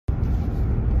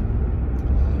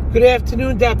Good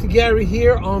afternoon, Dr. Gary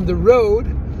here on the road.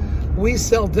 We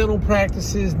sell dental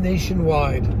practices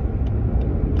nationwide.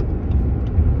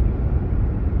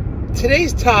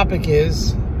 Today's topic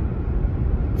is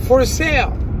for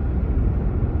sale.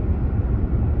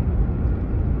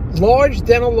 Large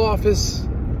dental office,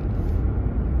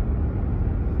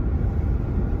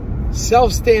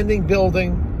 self-standing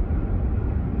building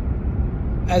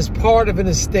as part of an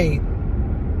estate.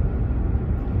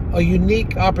 A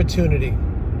unique opportunity.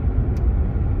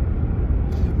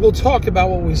 We'll talk about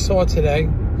what we saw today.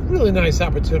 Really nice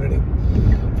opportunity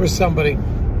for somebody.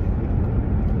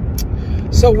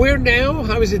 So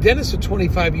I was a dentist for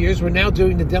 25 years. We're now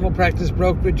doing the dental practice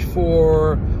brokerage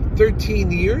for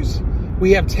 13 years.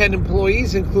 We have 10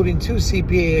 employees, including 2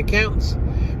 CPA accountants.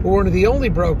 We're one of the only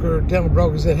dental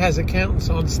brokers that has accountants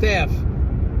on staff.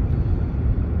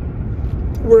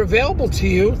 We're available to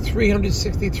you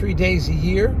 363 days a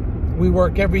year. We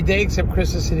work every day except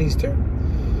Christmas and Easter.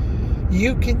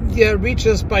 You can reach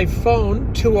us by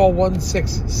phone,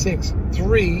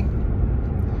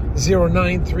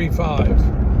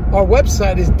 201-663-0935. Our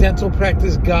website is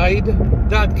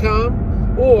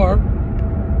dentalpracticeguide.com or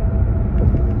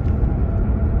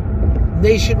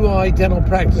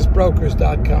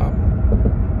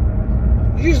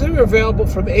nationwidedentalpracticebrokers.com. Usually we're available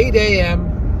from 8 a.m.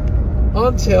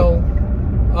 until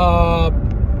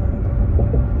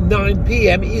 9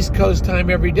 p.m. East Coast time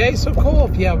every day. So call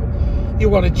if you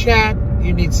want to chat,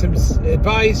 you need some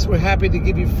advice. We're happy to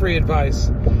give you free advice.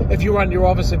 If you want your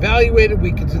office evaluated,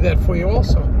 we can do that for you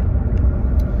also.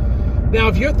 Now,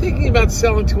 if you're thinking about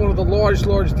selling to one of the large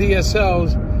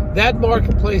DSOs, that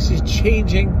marketplace is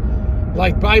changing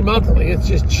like bi-monthly. It's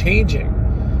just changing.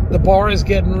 The bar is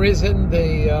getting risen.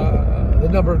 The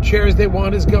number of chairs they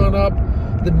want has gone up.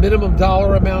 The minimum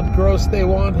dollar amount gross they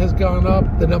want has gone up.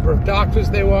 The number of doctors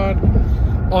they want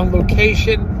on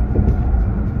location,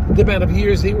 the amount of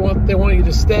years they want you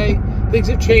to stay. Things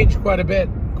have changed quite a bit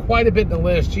in the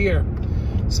last year.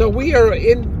 So we are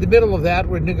in the middle of that.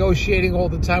 We're negotiating all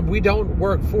the time. We don't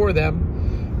work for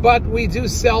them, but we do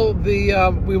sell we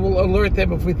will alert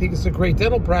them if we think it's a great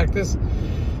dental practice,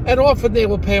 and often they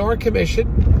will pay our commission.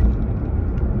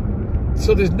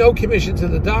 So there's no commission to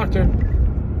the doctor.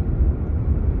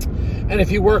 And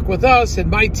if you work with us and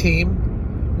my team,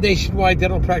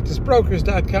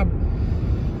 nationwidedentalpracticebrokers.com,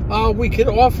 we can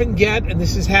often get, and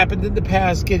this has happened in the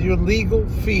past, get your legal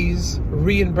fees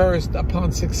reimbursed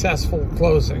upon successful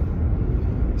closing.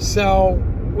 So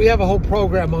we have a whole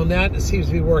program on that. It seems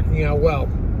to be working out well.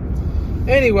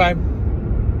 Anyway,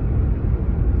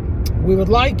 we would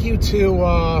like you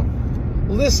to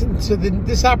listen to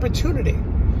this opportunity.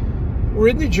 We're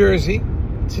in New Jersey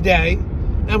today,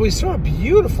 and we saw a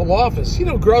beautiful office,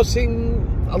 grossing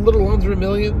a little under $1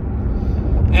 million.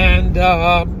 And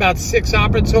about 6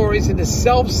 operatories in a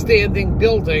self-standing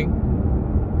building.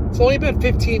 It's only about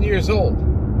 15 years old.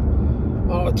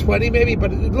 20 maybe,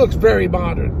 but it looks very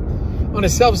modern. On a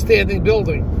self-standing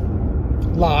building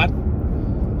lot.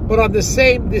 But this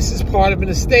is part of an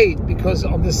estate, because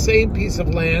on the same piece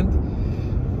of land,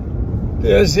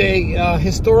 there's a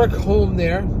historic home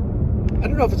there. I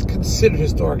don't know if it's considered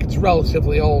historic. It's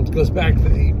relatively old. It goes back to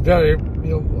the very,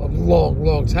 a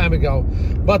long time ago.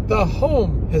 But the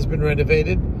home has been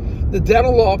renovated. The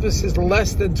dental office is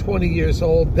less than 20 years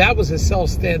old. That was a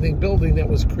self-standing building that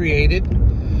was created.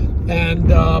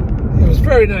 And it was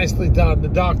very nicely done. The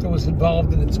doctor was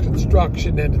involved in its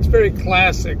construction, and it's very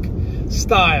classic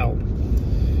style.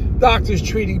 Doctors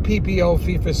treating PPO,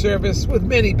 fee-for-service, with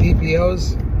many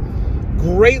PPOs.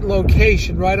 Great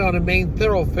location right on a main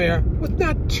thoroughfare with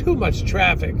not too much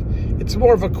traffic. It's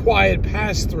more of a quiet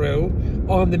pass-through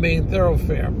on the main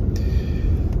thoroughfare.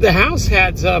 The house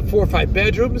has 4 or 5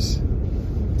 bedrooms.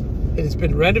 It has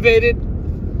been renovated.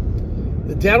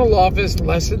 The dental office,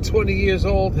 less than 20 years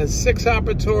old, has 6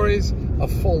 operatories, a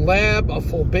full lab, a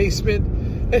full basement.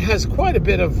 It has quite a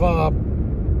bit of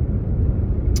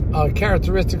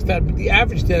characteristics that the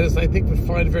average dentist, I think, would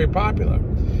find very popular.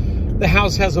 The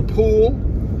house has a pool,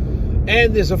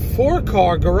 and there's a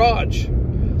 4-car garage.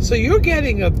 So you're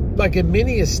getting like a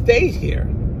mini estate here.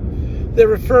 They're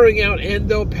referring out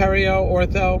endo, perio,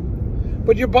 ortho.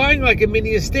 But you're buying like a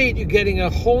mini estate. You're getting a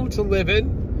home to live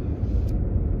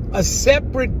in, a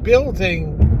separate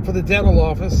building for the dental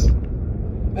office,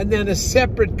 and then a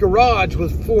separate garage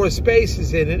with 4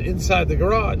 spaces in it inside the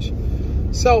garage.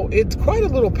 So it's quite a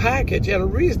little package at a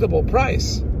reasonable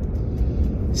price.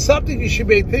 Something you should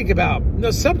maybe think about.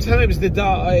 Now, sometimes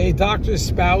a doctor's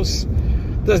spouse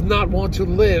does not want to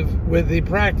live with the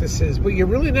practices, but you're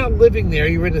really not living there.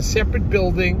 You're in a separate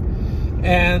building,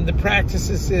 and the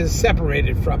practices is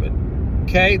separated from it.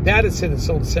 Okay, that is in its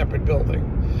own separate building.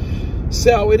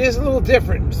 So it is a little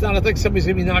different. It's not like somebody's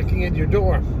going to be knocking at your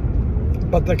door.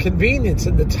 But the convenience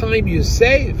and the time you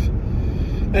save,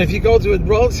 and if you go to a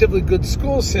relatively good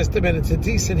school system and it's a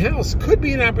decent house, could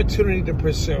be an opportunity to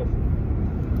pursue.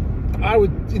 I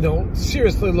would,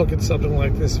 seriously look at something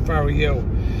like this if I were you.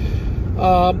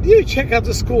 You check out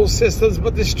the school systems,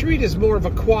 but the street is more of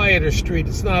a quieter street.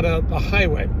 It's not a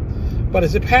highway, but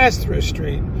it's a pass-through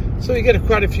street. So you get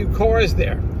quite a few cars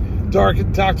there.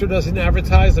 Doctor doesn't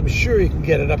advertise. I'm sure you can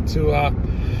get it up to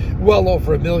well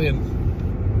over 1 million.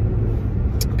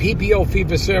 PPO fee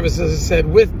for service, as I said,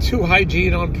 with 2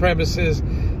 hygiene on premises,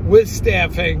 with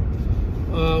staffing,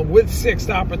 with 6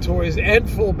 operatories and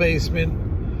full basement.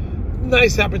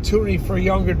 Nice opportunity for a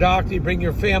younger doctor. You bring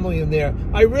your family in there.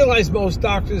 I realize most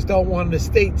doctors don't want an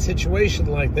estate situation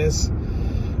like this,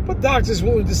 but doctors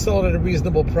willing to sell it at a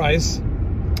reasonable price,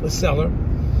 a seller.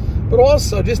 But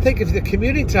also, just think of the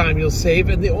commuting time you'll save,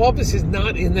 and the office is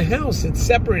not in the house. It's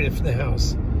separated from the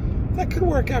house. That could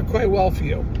work out quite well for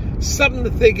you. Something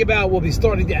to think about. We'll be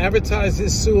starting to advertise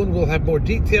this soon. We'll have more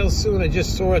details soon. I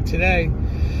just saw it today,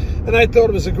 and I thought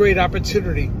it was a great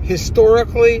opportunity.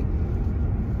 Historically,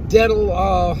 dental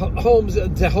homes,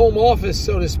 the home office,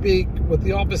 so to speak, with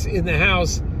the office in the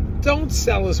house, don't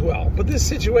sell as well. But this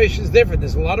situation is different.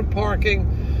 There's a lot of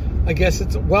parking. I guess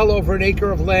it's well over an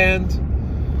acre of land.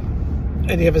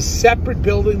 And you have a separate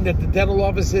building that the dental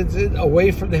office is in,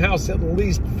 away from the house, at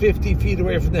least 50 feet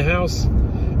away from the house.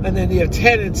 And then you have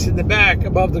tenants in the back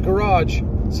above the garage.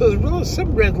 So there's really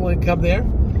some rental income there.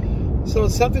 So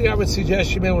it's something I would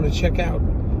suggest you may want to check out.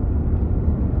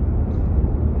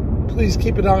 Please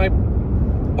keep an eye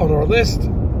on our list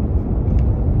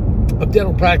of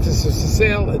dental practices to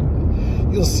sale,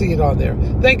 and you'll see it on there.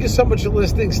 Thank you so much for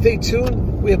listening. Stay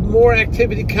tuned. We have more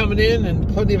activity coming in and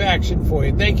plenty of action for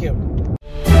you. Thank you.